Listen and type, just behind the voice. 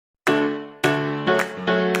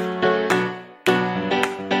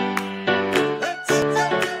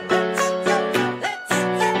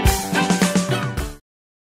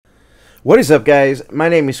What is up, guys? My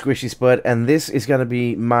name is Squishyspud, and this is going to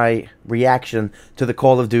be my reaction to the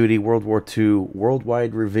Call of Duty World War II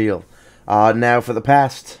worldwide reveal. Now, for the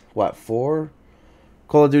past, what, 4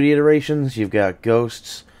 Call of Duty iterations, you've got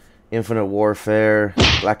Ghosts, Infinite Warfare,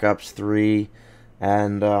 Black Ops 3,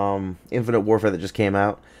 and Infinite Warfare that just came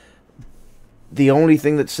out. The only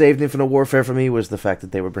thing that saved Infinite Warfare for me was the fact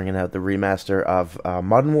that they were bringing out the remaster of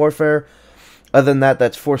Modern Warfare. Other than that,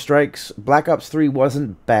 that's 4 strikes. Black Ops 3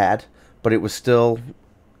 wasn't bad, but it was still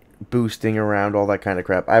boosting around, all that kind of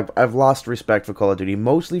crap. I've lost respect for Call of Duty,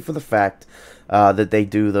 mostly for the fact that they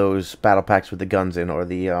do those battle packs with the guns in, or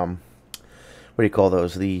the, what do you call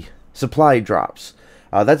those? The supply drops.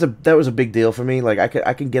 That was a big deal for me. Like,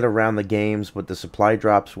 I can get around the games, but the supply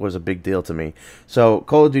drops was a big deal to me. So,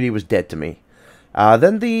 Call of Duty was dead to me.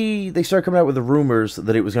 Then they started coming out with the rumors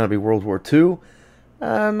that it was going to be World War II.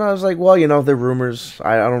 And I was like, well, you know, they're rumors.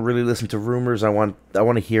 I don't really listen to rumors. I want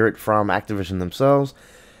to hear it from Activision themselves.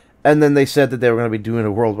 And then they said that they were going to be doing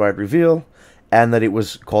a worldwide reveal, and that it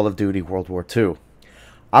was Call of Duty World War II.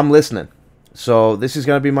 I'm listening. So this is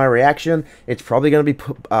going to be my reaction. It's probably going to be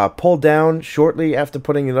pulled down shortly after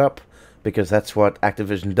putting it up, because that's what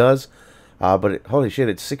Activision does. But holy shit,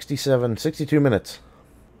 it's 62 minutes.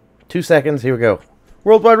 2 seconds, here we go.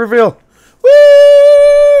 Worldwide reveal.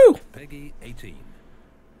 Woo! Peggy 18.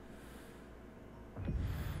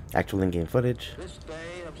 Actual in-game footage. This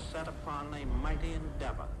day have set upon a mighty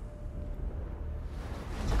endeavor.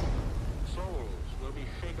 Souls will be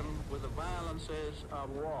shaken with the violences of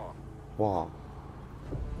war. Wow.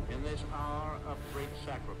 In this hour of great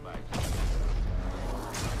sacrifice,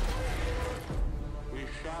 we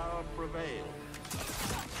shall prevail.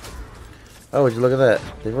 Oh, would you look at that?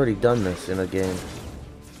 They've already done this in a game.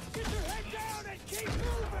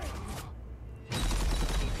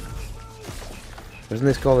 Isn't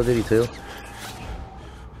this Call of Duty 2?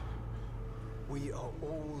 We are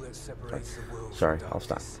all that separates the world. Sorry, from I'll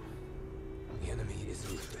stop. darkness. The enemy is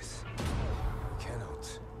ruthless. We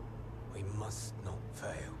cannot. We must not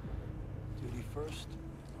fail. Duty first.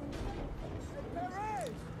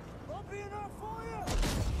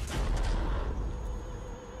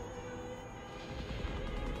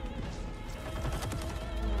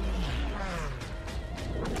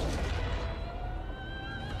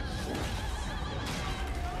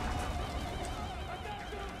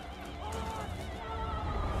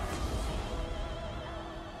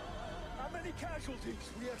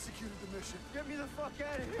 Casualties. We executed the mission. Get me the fuck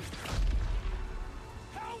out of here.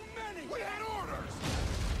 How many? We had orders.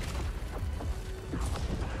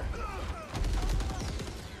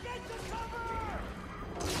 Get to cover!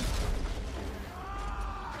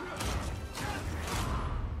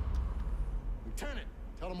 Lieutenant,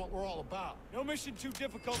 tell them what we're all about. No mission too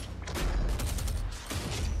difficult.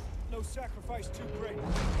 No sacrifice too great.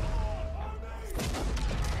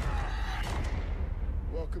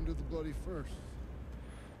 Welcome to the bloody first.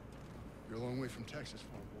 You're a long way from Texas,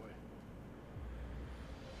 farm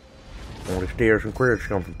boy. Only stairs and queers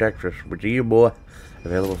come from Texas. But you, boy,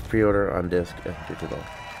 available for pre-order on disc at digital.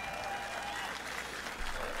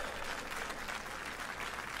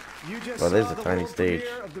 You just Well, there's saw a the tiny world stage.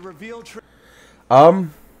 premiere of the reveal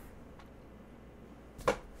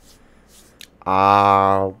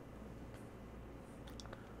I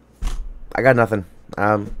got nothing.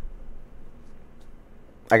 I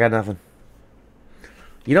got nothing.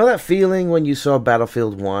 You know that feeling when you saw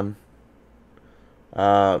Battlefield 1?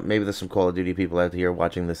 Maybe there's some Call of Duty people out here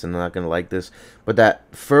watching this and they're not going to like this. But that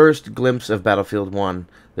first glimpse of Battlefield 1,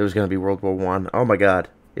 there was going to be World War 1. Oh my god.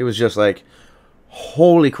 It was just like,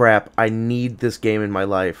 holy crap, I need this game in my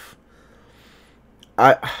life.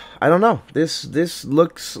 I don't know. This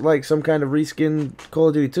looks like some kind of reskin Call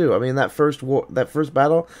of Duty 2. I mean, that first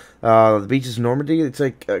battle, the beaches of Normandy, it's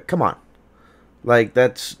like, come on. Like,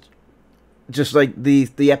 that's just like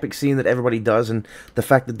the epic scene that everybody does, and the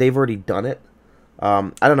fact that they've already done it.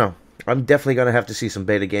 I don't know. I'm definitely gonna have to see some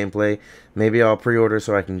beta gameplay. Maybe I'll pre-order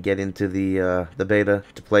so I can get into the beta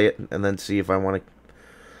to play it, and then see if I want to.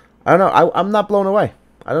 I don't know. I'm not blown away.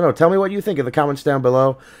 I don't know. Tell me what you think in the comments down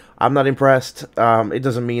below. I'm not impressed. It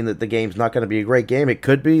doesn't mean that the game's not going to be a great game. It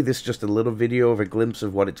could be. This is just a little video of a glimpse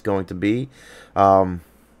of what it's going to be. But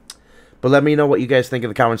let me know what you guys think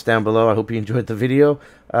in the comments down below. I hope you enjoyed the video.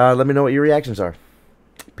 Let me know what your reactions are.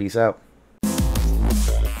 Peace out.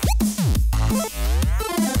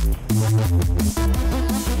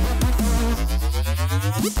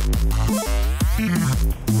 Yeah.